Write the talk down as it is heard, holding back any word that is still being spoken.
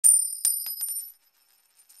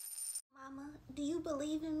Do you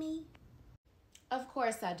believe in me? Of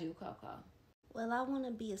course I do, Coco. Well, I want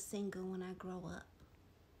to be a singer when I grow up.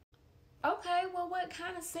 Okay, well, what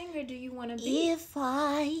kind of singer do you want to be? If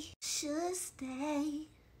I should stay,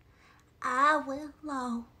 I will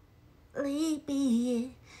only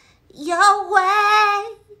be your way.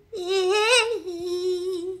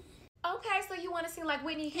 Okay, so you want to sing like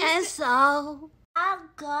Whitney Houston? And so I'll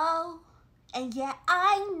go, and yeah,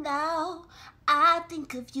 I know I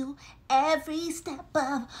think of you every step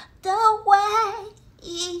of the way.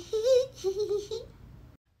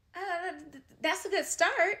 That's a good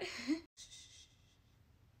start.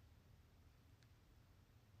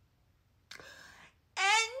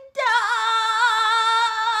 And I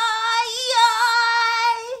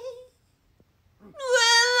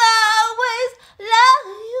will always love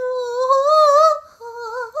you.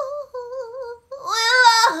 Will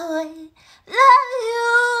always love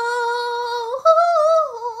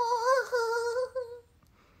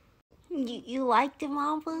you. You liked it,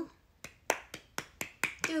 Mama?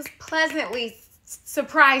 It was pleasantly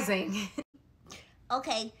surprising.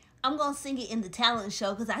 Okay, I'm gonna sing it in the talent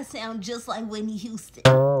show because I sound just like Whitney Houston.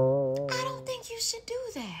 I don't think you should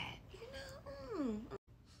do that.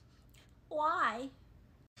 Why?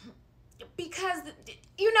 Because,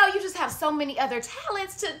 you just have so many other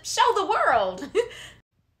talents to show the world.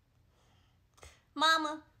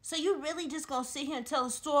 Mama, so you really just gonna sit here and tell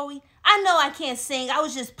a story? I know I can't sing. I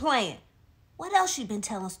was just playing. What else you been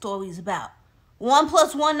telling stories about? 1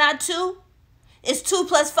 + 1 not 2? It's 2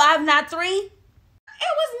 + 5 not 3? It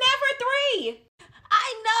was never 3.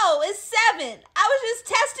 I know, it's 7. I was just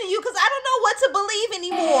testing you because I don't know what to believe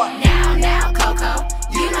anymore. Now, Coco,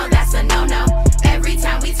 you know that's a no-no. Every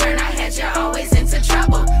time we turn our heads, you're always into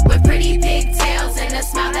trouble. With pretty pigtails and a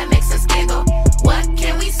smile that makes